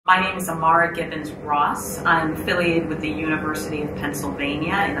My name is Ahmara Gibbons Ross. I'm affiliated with the University of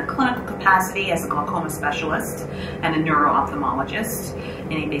Pennsylvania in a clinical capacity as a glaucoma specialist and a neuro-ophthalmologist.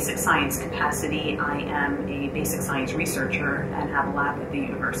 In a basic science capacity, I am a basic science researcher and have a lab at the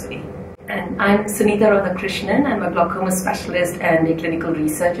university. And I'm Sunita Radhakrishnan. I'm a glaucoma specialist and a clinical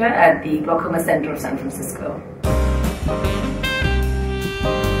researcher at the Glaucoma Center of San Francisco.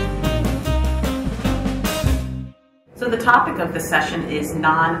 So the topic of the session is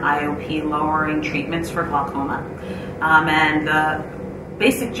non-IOP lowering treatments for glaucoma. And the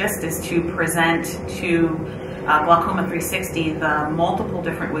basic gist is to present to Glaucoma 360 the multiple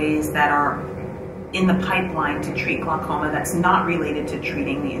different ways that are in the pipeline to treat glaucoma that's not related to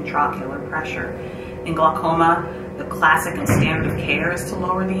treating the intraocular pressure. In glaucoma, the classic and standard of care is to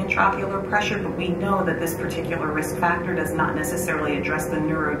lower the intraocular pressure, but we know that this particular risk factor does not necessarily address the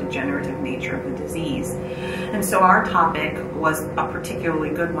neurodegenerative nature of the disease. And so our topic was a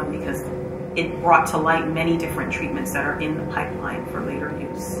particularly good one because it brought to light many different treatments that are in the pipeline for later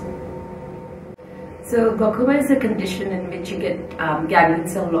use. So glaucoma is a condition in which you get ganglion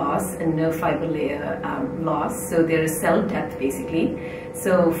cell loss and nerve fiber layer loss. So there is cell death basically.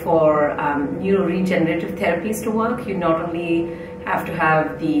 So for neuroregenerative therapies to work, you not only have to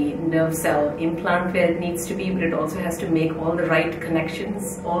have the nerve cell implant where it needs to be, but it also has to make all the right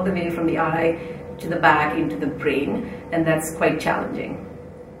connections all the way from the eye to the back into the brain, and that's quite challenging.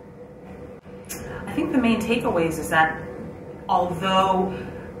 I think the main takeaways is that although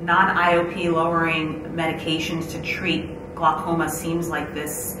non-IOP lowering medications to treat glaucoma seems like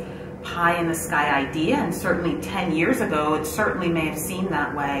this pie-in-the-sky idea, and certainly 10 years ago it certainly may have seemed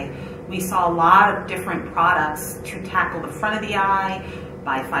that way. We saw a lot of different products to tackle the front of the eye,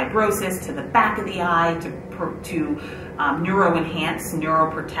 by fibrosis, to the back of the eye, to neuro-enhance,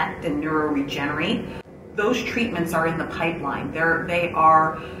 neuro-protect, and neuro-regenerate. Those treatments are in the pipeline. They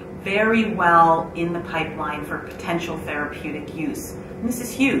are very well in the pipeline for potential therapeutic use. And this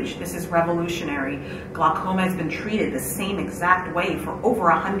is huge. This is revolutionary. Glaucoma has been treated the same exact way for over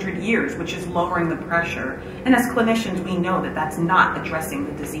 100 years, which is lowering the pressure. And as clinicians, we know that that's not addressing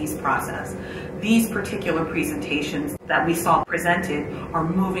the disease process. These particular presentations that we saw presented are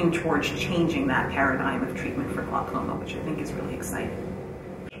moving towards changing that paradigm of treatment for glaucoma, which I think is really exciting.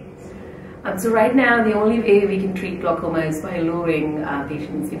 So right now, the only way we can treat glaucoma is by lowering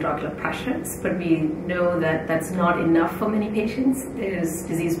patients' intraocular pressures, but we know that that's not enough for many patients. There's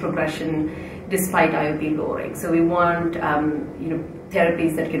disease progression despite IOP lowering. So we want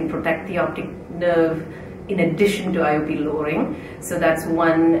therapies that can protect the optic nerve in addition to IOP lowering. So that's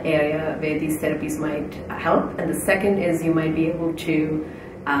one area where these therapies might help. And the second is you might be able to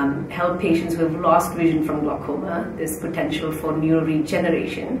help patients who have lost vision from glaucoma. There's potential for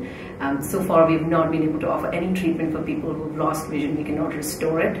neuroregeneration. So far we've not been able to offer any treatment for people who've lost vision. We cannot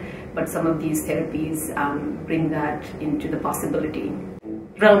restore it, but some of these therapies bring that into the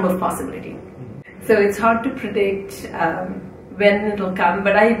realm of possibility. So it's hard to predict when it'll come,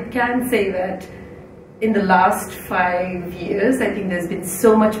 but I can say that in the last 5 years, I think there's been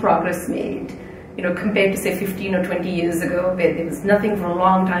so much progress made, compared to say 15 or 20 years ago, where there was nothing for a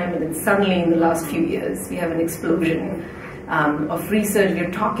long time, and then suddenly in the last few years, we have an explosion of research.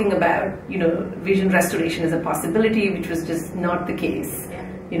 We're talking about, vision restoration as a possibility, which was just not the case,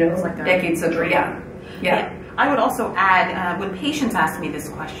 decades ago. Yeah. I would also add, when patients ask me this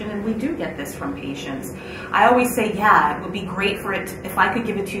question, and we do get this from patients, I always say, yeah, it would be great for it, if I could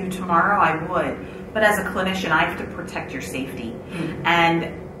give it to you tomorrow, I would. But as a clinician, I have to protect your safety.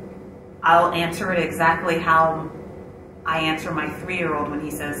 And I'll answer it exactly how I answer my 3-year-old when he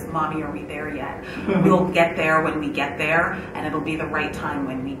says, "Mommy, are we there yet?" We'll get there when we get there, and it'll be the right time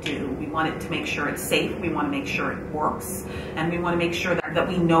when we do. We want it to make sure it's safe, we want to make sure it works, and we want to make sure that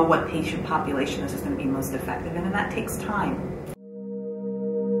we know what patient population this is going to be most effective in, and that takes time.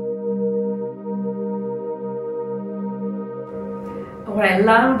 What I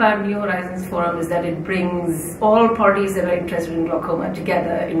love about New Horizons Forum is that it brings all parties that are interested in glaucoma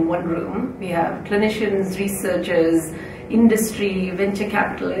together in one room. We have clinicians, researchers, industry, venture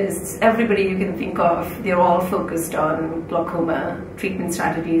capitalists, everybody you can think of. They're all focused on glaucoma treatment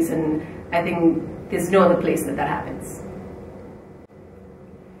strategies, and I think there's no other place that happens.